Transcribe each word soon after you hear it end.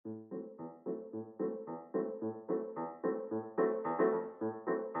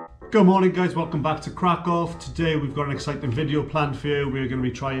Good morning guys, welcome back to Krakow. Today we've got an exciting video planned for you. We're going to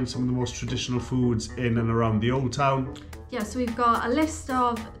be trying some of the most traditional foods in and around the old town. Yeah, so we've got a list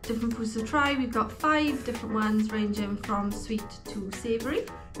of different foods to try. We've got 5 different ones ranging from sweet to savoury.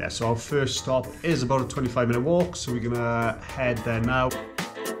 Yeah, so our first stop is about a 25-minute walk, so we're going to head there now.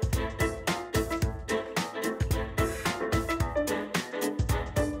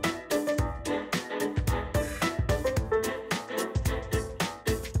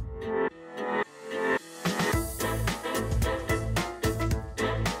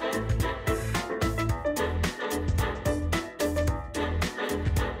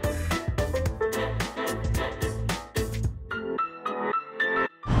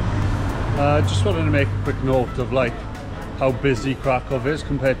 Just wanted to make a quick note of like how busy Krakow is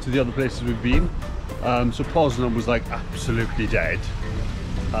compared to the other places we've been. So Poznan was like absolutely dead.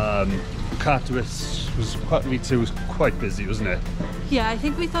 Katowice was quite busy, wasn't it? Yeah, I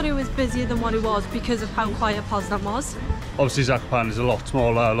think we thought it was busier than what it was because of how quiet Poznan was. Obviously Zakopane is a lot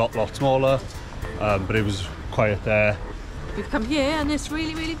smaller, a lot smaller, but it was quiet there. We've come here and it's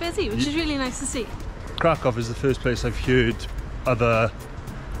really busy, which is really nice to see. Krakow is the first place I've heard other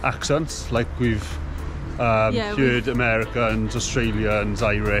accents, like we've heard Americans, Australians,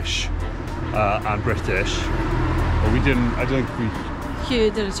 Irish and British, but I don't think we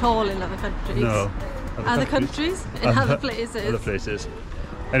heard it at all in other countries. No. Other countries? In other places. Other places.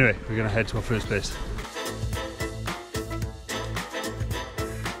 Anyway, we're going to head to our first place.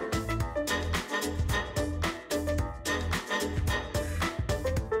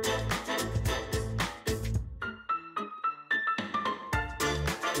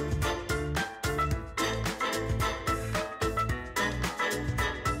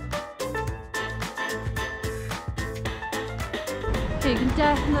 You can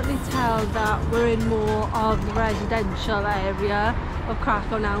definitely tell that we're in more of the residential area of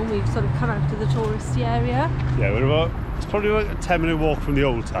Krakow now, and we've sort of come out to the touristy area. Yeah, it's probably like a 10-minute walk from the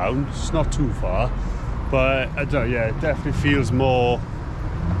old town. It's not too far, but I don't know, yeah, it definitely feels more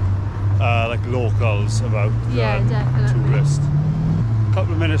like locals about tourists. A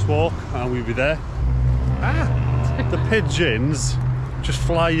couple of minutes walk and we'll be there. The pigeons just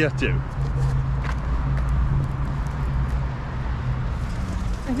fly at you.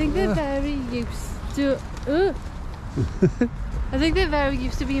 I think they're very used to. I think they're very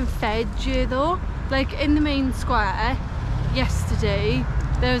used to being fed here, though. Like in the main square yesterday,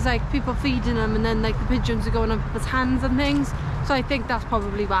 there was like people feeding them, and then like the pigeons are going on people's hands and things. So I think that's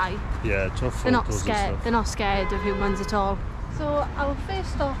probably why. Yeah, tough. They're not scared. They're not scared of humans at all. So our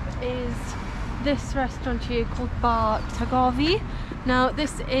first stop is this restaurant here called Bar Tagovi. Now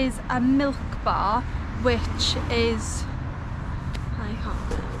this is a milk bar, which is.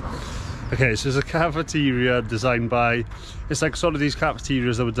 Okay, so it's a cafeteria designed by, it's like sort of these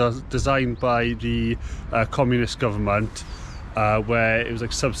cafeterias that were designed by the communist government, where it was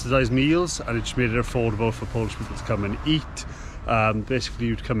like subsidised meals, and it just made it affordable for Polish people to come and eat. Basically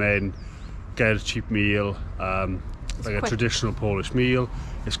you'd come in, get a cheap meal, like a traditional Polish meal.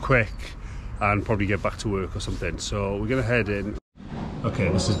 It's quick and probably get back to work or something. So we're going to head in. Okay,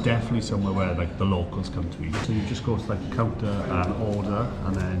 this is definitely somewhere where like the locals come to eat. So you just go to like a counter and order,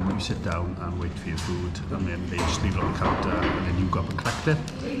 and then you sit down and wait for your food, and then they just leave it on the counter, and then you go up and collect it.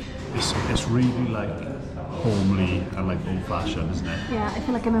 It's really like homely and like old-fashioned, isn't it? Yeah, I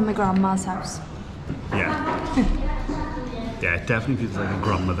feel like I'm in my grandma's house. Yeah. Yeah, it definitely feels like a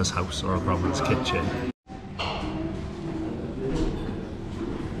grandmother's house or a grandmother's kitchen.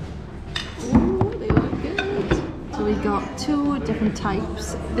 We got 2 different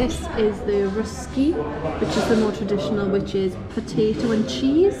types. This is the Ruski, which is the more traditional, which is potato and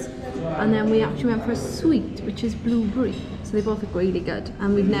cheese, and then we actually went for a sweet, which is blueberry. So they both look really good,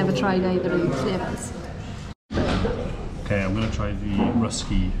 and we've never tried either of these flavours. Okay, I'm going to try the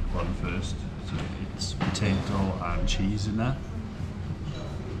Ruski one first. So it's potato and cheese in there.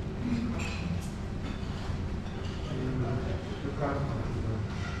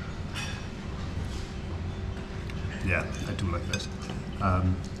 Yeah, I do like this.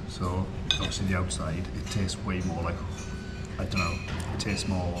 So obviously the outside, it tastes way more like, I don't know, it tastes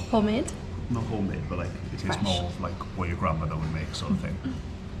more... Homemade? Not homemade, but like it tastes Fresh. more of like what your grandmother would make, sort of thing.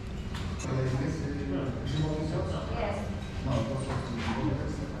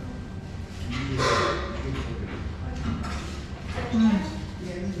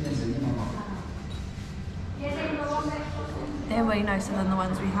 They're way nicer than the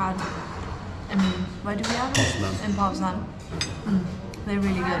ones we had. Where did we have them? In Poznan. They're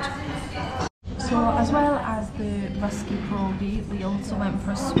really good. So as well as the rusky pierogi, we also went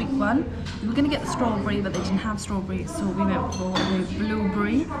for a sweet one. We were going to get the strawberry, but they didn't have strawberry, so we went for the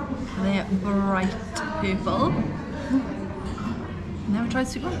blueberry. They're bright purple. Never tried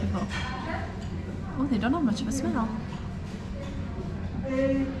sweet ones before. Oh, they don't have much of a smell.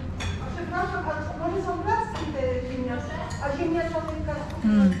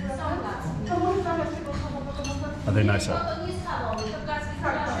 Are they nicer?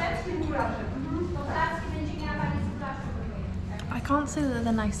 I can't say that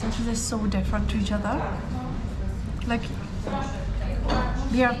they're nicer because they're so different to each other. Like,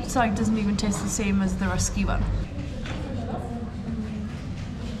 the outside doesn't even taste the same as the rusky one.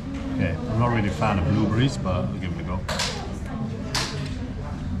 Okay, I'm not really a fan of blueberries, but I'll give it a go.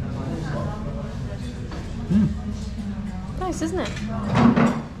 Nice, isn't it?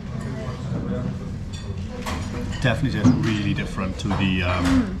 Definitely tastes really different to the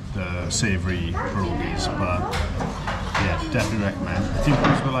savoury pierogies, but yeah, definitely recommend. I think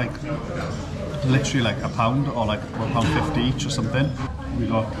these were like literally like £1 or like £1.50 each or something. We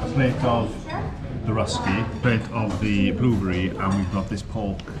got a plate of the rusky, a plate of the blueberry, and we've got this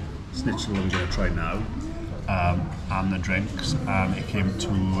pork schnitzel that we're going to try now, and the drinks, and it came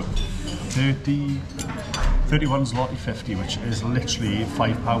to 31 zloty 50, which is literally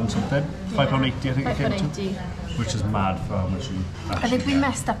 £5 something, £5.80 I think it came to, which is mad for how much you actually I think we get.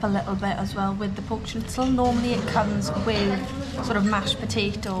 messed up a little bit as well with the pork schnitzel. Normally it comes with sort of mashed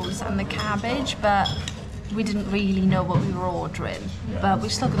potatoes and the cabbage, but we didn't really know what we were ordering. But we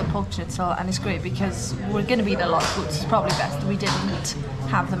still got the pork schnitzel, and it's great because we're going to be eating a lot of food, so it's probably best that we didn't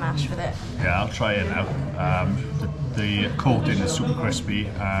have the mash with it. Yeah, I'll try it now. The coating is super crispy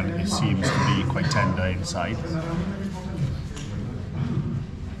and it seems to be quite tender inside.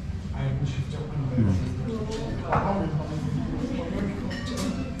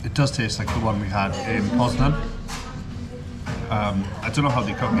 It does taste like the one we had in Poznan. I don't know how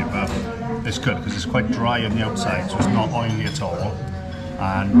they cook it, but it's good because it's quite dry on the outside, so it's not oily at all,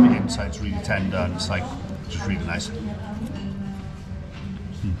 and the inside's really tender, and it's like just really nice.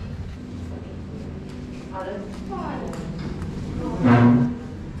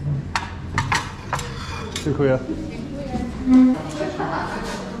 Dziękuję.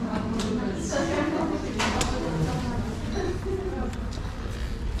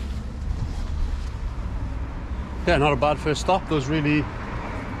 Yeah, not a bad first stop. That was really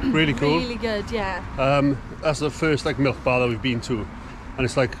cool. Really good, yeah. That's the first like milk bar that we've been to, and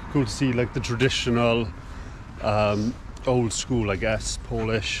it's like cool to see like the traditional, old school, I guess,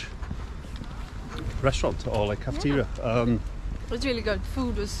 Polish restaurant or like cafeteria. It was really good.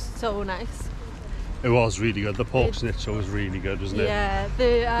 Food was so nice. It was really good. The pork schnitzel was really good, wasn't it? Yeah,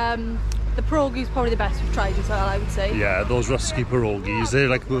 the pierogi is probably the best we've tried as well, I would say. Yeah, those rusky pierogies, they're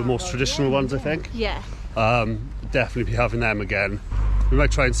like the most traditional ones, I think. Yeah. Definitely be having them again. We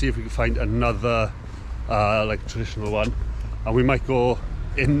might try and see if we can find another like traditional one, and we might go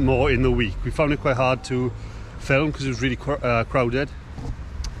in more in the week. We found it quite hard to film because it was really crowded.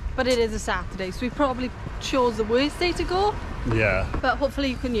 But it is a Saturday, so we probably chose the worst day to go. Yeah. But hopefully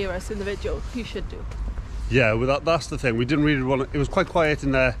you can hear us in the video. You should do. Yeah, well that's the thing. We didn't really want to, it was quite quiet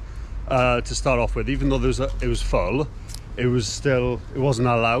in there to start off with. Even though it was full, it wasn't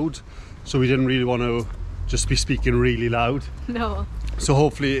that loud. So we didn't really want to just be speaking really loud. No. So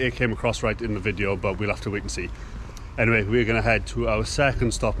hopefully it came across right in the video, but we'll have to wait and see. Anyway, we're going to head to our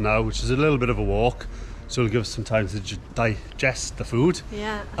second stop now, which is a little bit of a walk. So it'll give us some time to digest the food.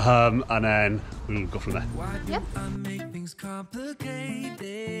 Yeah. And then we'll go from there. Yep. I make things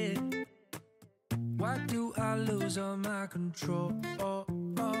complicated? Why do I lose all my control?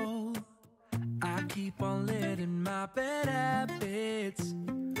 I keep on letting my bad habits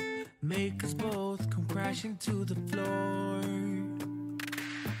make us both come crashing to the floor.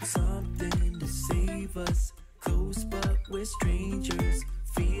 Something to save us, close but we're strangers.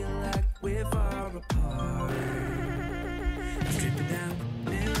 Feel like we're far apart. Stripping down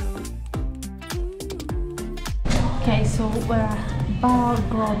the middle. Okay, so we're at Bar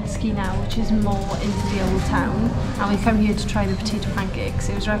Grodzki now, which is more into the old town, and we come here to try the potato pancakes.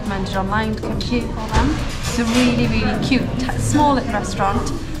 It was recommended online to come here for them. It's a really cute, small little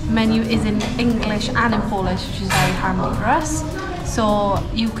restaurant. The menu is in English and in Polish, which is very handy for us. So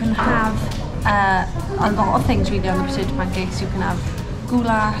you can have a lot of things really on the potato pancakes. You can have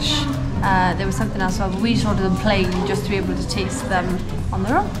goulash, there was something else, but we just ordered them plain just to be able to taste them on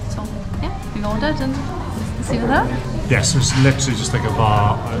their own. So yeah, we ordered and see what they're. Yes, it's literally just like a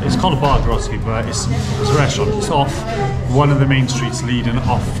bar. It's called a Bar Grodzki, but it's a restaurant. It's off one of the main streets leading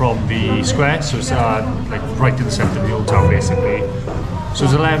off from the square, so it's like right in the centre of the old town basically. So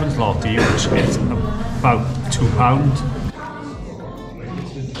it's 11 zloty, which is about £2.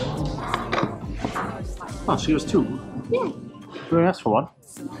 Oh, she was 2? Yeah. Do I ask for one?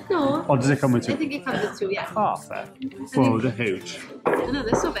 No. Or does it come with 2? I think it comes with 2, yeah. Oh, fair. Whoa, they're huge. I know,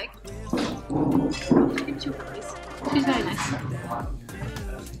 they're so big. Give me 2 please. She's very nice.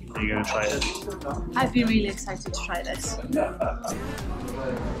 Are you going to try it? I'd be really excited to try this.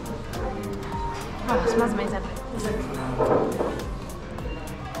 Oh, it smells amazing.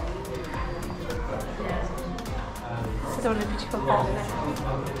 I don't want to be too cold.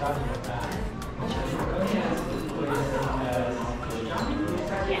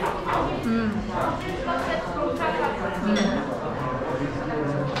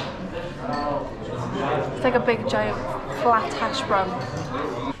 It's like a big giant flat hash brown.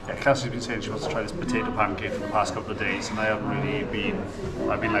 Yeah, Cassie's been saying she wants to try this potato pancake for the past couple of days, and I haven't really been.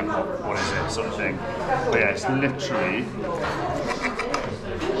 I've been like, what is it, sort of thing. But yeah, it's literally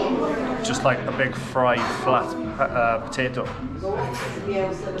just like a big fried flat potato.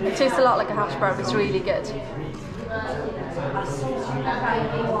 It tastes a lot like a hash brown. It's really good.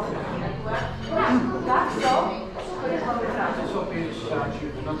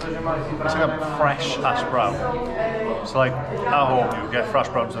 It's like a fresh hash brown. So like at home you get fresh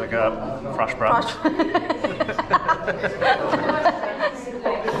browns like a fresh brown.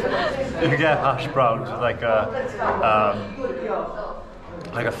 You get hash browns with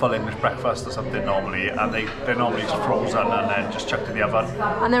like a full English breakfast or something normally, and they're normally just frozen and then just chucked in the oven.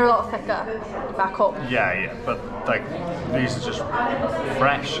 And they're a lot thicker back home. Yeah, but like these are just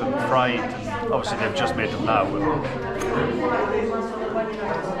fresh and fried. And obviously they've just made them now.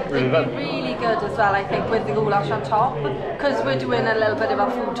 Really good. Really good as well, I think, with the goulash on top. Because we're doing a little bit of a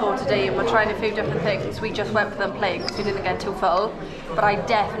food tour today and we're trying a few different things. We just went for them plain because we didn't get too full. But I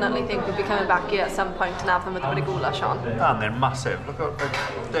definitely think we'll be coming back here at some point and have them with a bit of goulash on. And they're massive. Look at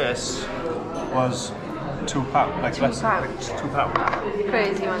this was £2. Like less than £2.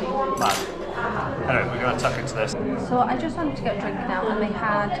 Crazy money. Mad. Anyway, we're going to tuck into this. So I just wanted to get a drink now, and they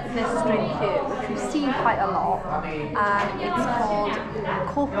had this drink here, which we've seen quite a lot, and it's called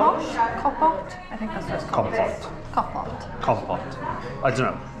Kopot. Kopot? I think that's what it's called. Kopot. Kompot. I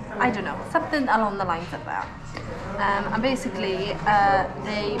don't know. Something along the lines of that. And basically,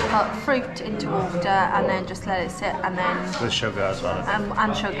 they put fruit into water and then just let it sit, and then with sugar as well.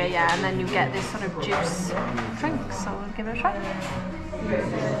 and sugar, yeah, and then you get this sort of juice drink. So we'll give it a try.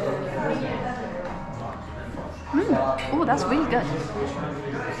 Oh, that's really good.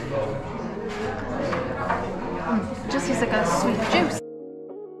 Just tastes like a sweet juice.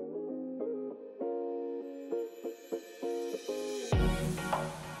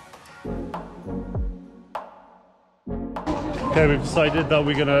 Okay, we've decided that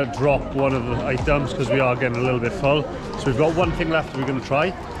we're going to drop one of the items because we are getting a little bit full. So we've got one thing left we're going to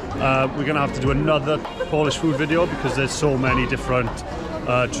try. We're going to have to do another Polish food video because there's so many different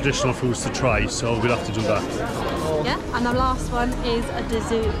traditional foods to try, so we'll have to do that. Yeah, and the last one is a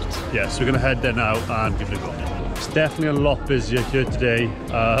dessert. Yeah, so we're going to head there now and give it a go. It's definitely a lot busier here today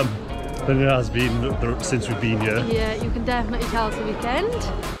than it has been since we've been here. Yeah, you can definitely tell it's the weekend.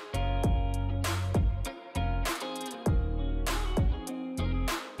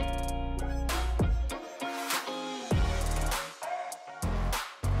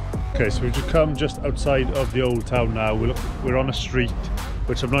 Okay, so we've just come just outside of the old town now. We're on a street,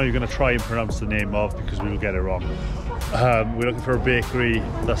 which I'm not even going to try and pronounce the name of because we will get it wrong. We're looking for a bakery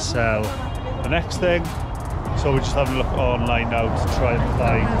that sell the next thing. So we're just having a look online now to try and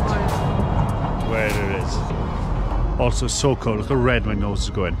find where it is. Also, so cold. Look how red my nose is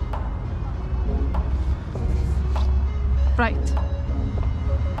going. Right.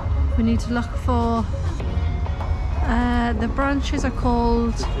 We need to look for... the branches are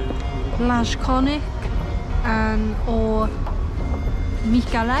called Zakopane or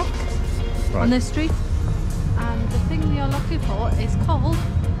Michalek on this street, and the thing we are looking for is called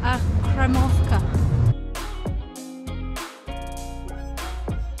a Kremovka.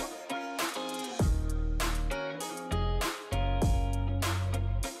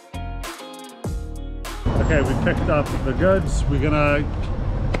 Okay, we picked up the goods. We're gonna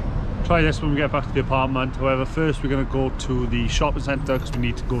try this when we get back to the apartment. However, first we're going to go to the shopping centre because we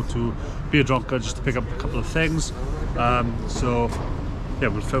need to go to Biedronka just to pick up a couple of things. So yeah,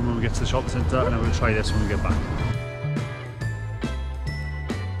 we'll film when we get to the shopping centre and then we'll try this when we get back.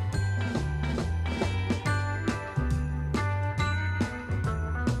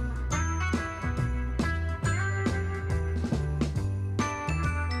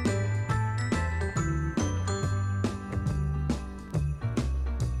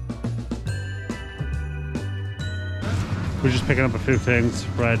 We're just picking up a few things: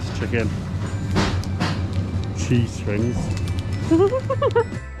 bread, chicken, cheese strings.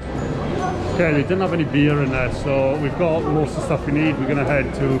 Okay, they didn't have any beer in there, so we've got most of the stuff we need. We're going to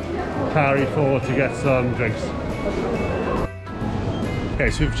head to Krakow to get some drinks. Okay,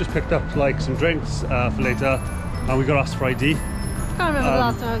 so we've just picked up like some drinks for later, and we got asked for ID. I can't remember the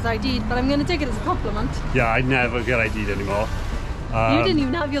last time I was ID'd, but I'm going to take it as a compliment. Yeah, I never get ID'd anymore. You didn't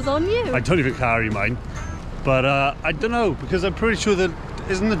even have yours on you. I don't even carry mine. But I don't know, because I'm pretty sure that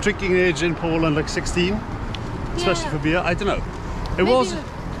isn't the drinking age in Poland like 16? Especially for beer? I don't know. It was,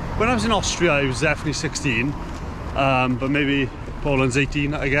 when I was in Austria, I was definitely 16. But maybe Poland's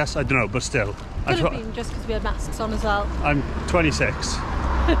 18, I guess. I don't know, but still. Could have been just because we had masks on as well. I'm 26.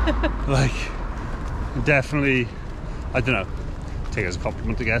 Like, definitely, I don't know. Take it as a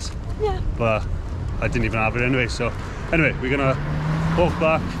compliment, I guess. Yeah. But I didn't even have it anyway, so. Anyway, we're gonna walk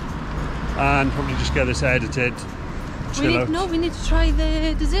back and probably just get this edited. We need to try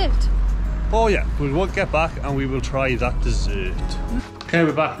the dessert. Oh yeah, we'll get back and we will try that dessert. Okay,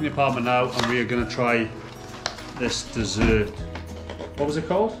 we're back in the apartment now and we are going to try this dessert. What was it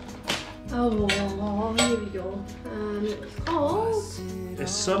called? Oh, here we go. It's called...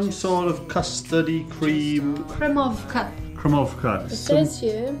 It's some sort of custardy cream... Kremovka. Kremovka. It says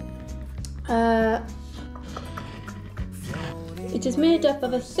here... it is made up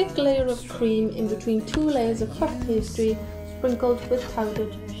of a thick layer of cream in between 2 layers of hot pastry sprinkled with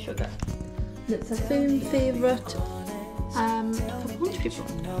powdered sugar. And it's a firm favourite for Polish people.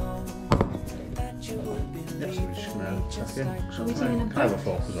 Yes, we're just going to chuck in. Shall we take in a Can I have a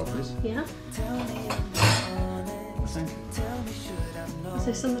fork as well, please? Yeah. Is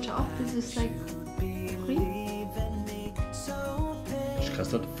this on the top? Is this like cream? Just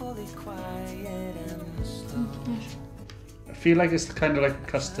custard. Yes. I feel like it's kind of like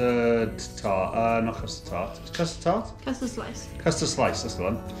custard tart. Not custard tart. It's custard tart? Custard slice. Custard slice, that's the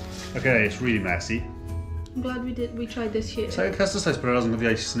one. Okay, it's really messy. I'm glad we tried this here. It's like a custard slice, but it hasn't got the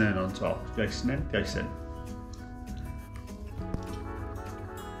icing in on top. The icing in? The icing.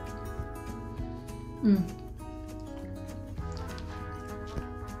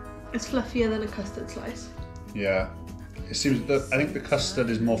 It's fluffier than a custard slice. Yeah. It seems that I think the custard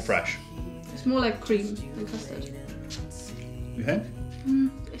is more fresh. It's more like cream than custard. You think?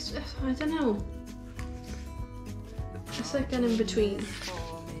 I don't know. It's like an in between.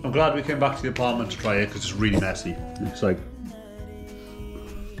 I'm glad we came back to the apartment to try it because it's really messy. It's like...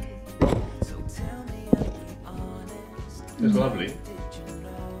 It's lovely.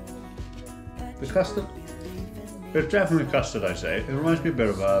 The custard? It's definitely custard, I say. It reminds me a bit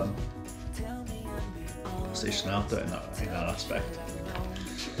of station after in that aspect.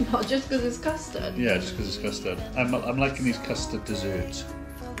 Not just because it's custard. Yeah, just because it's custard. I'm liking these custard desserts.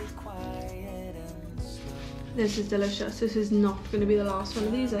 This is delicious. This is not going to be the last one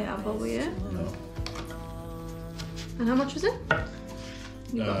of these I have over here. No. And how much was it?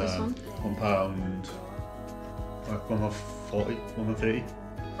 You got this one. £1, like £1.40, £1.30.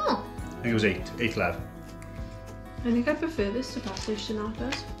 Oh. I think it was £8.11. I think I prefer this to pastéis de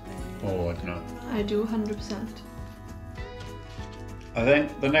natas. Oh, I don't know. I do 100%. I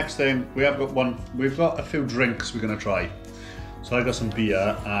think the next thing we've got a few drinks we're gonna try. So I got some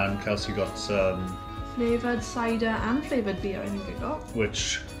beer and Kelsey got some Flavoured cider and flavoured beer I think I got.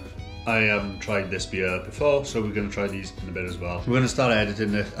 Which I haven't tried this beer before, so we're gonna try these in a bit as well. We're gonna start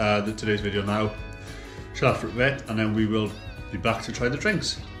editing today's video now. Chill out for a bit and then we will be back to try the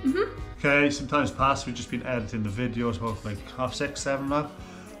drinks. Okay, some time's passed, we've just been editing the video, it's about like 6:30, 7 now.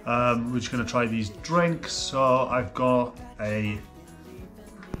 We're just gonna try these drinks. So I've got a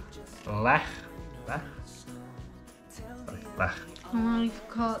Lech. And I've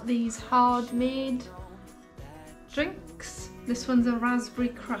got these hard-made drinks. This one's a raspberry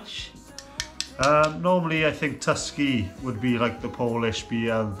crush. Normally I think Tusky would be like the Polish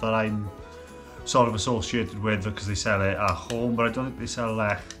beer that I'm sort of associated with because they sell it at home, but I don't think they sell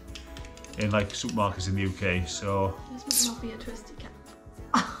Lech in like supermarkets in the UK, so... This might not be a twisted cap.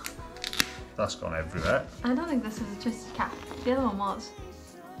 That's gone everywhere. I don't think this is a twisted cap. The other one was.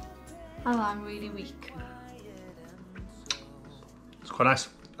 Oh, I'm really weak. It's quite nice.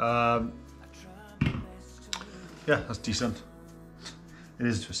 Yeah, that's decent. It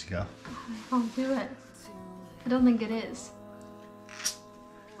is a twisty cap. I can't do it. I don't think it is.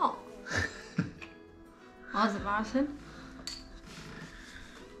 Oh. That was embarrassing.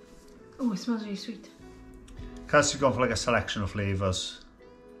 Oh, it smells really sweet. Kelsey's gone for like a selection of flavours.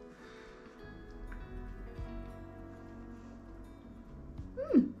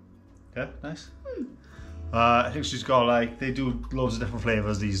 Yeah, nice. I think she's got like, they do loads of different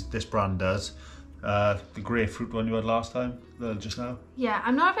flavours, this brand does. The grapefruit one you had last time, just now. Yeah,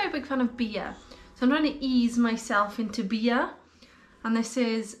 I'm not a very big fan of beer, so I'm trying to ease myself into beer. And this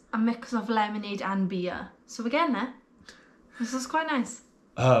is a mix of lemonade and beer. So we're getting there. This is quite nice.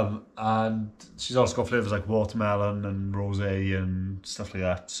 And she's also got flavours like watermelon and rosé and stuff like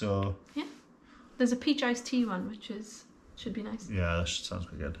that. So yeah, there's a peach iced tea one, which should be nice. Yeah, that sounds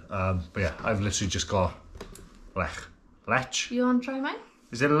pretty good. But yeah, I've literally just got lech. Lech? You want to try mine?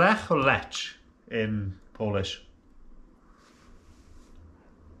 Is it lech or lech in Polish?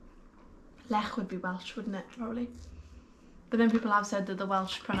 Lech would be Welsh, wouldn't it? Probably. But then people have said that the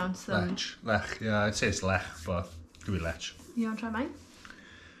Welsh pronounce them. Lech. Yeah, I'd say it's lech, but it could be lech. You want to try mine?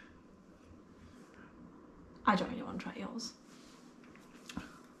 I don't really want to try yours.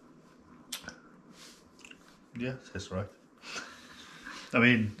 Yeah, it's right. I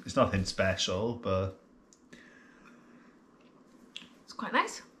mean, it's nothing special, but it's quite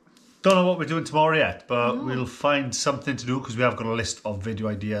nice. Don't know what we're doing tomorrow yet, but we'll find something to do because we have got a list of video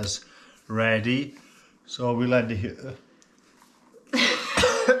ideas ready. So we'll end it here.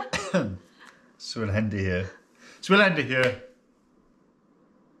 So we'll end it here.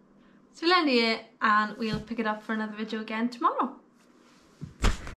 And we'll pick it up for another video again tomorrow.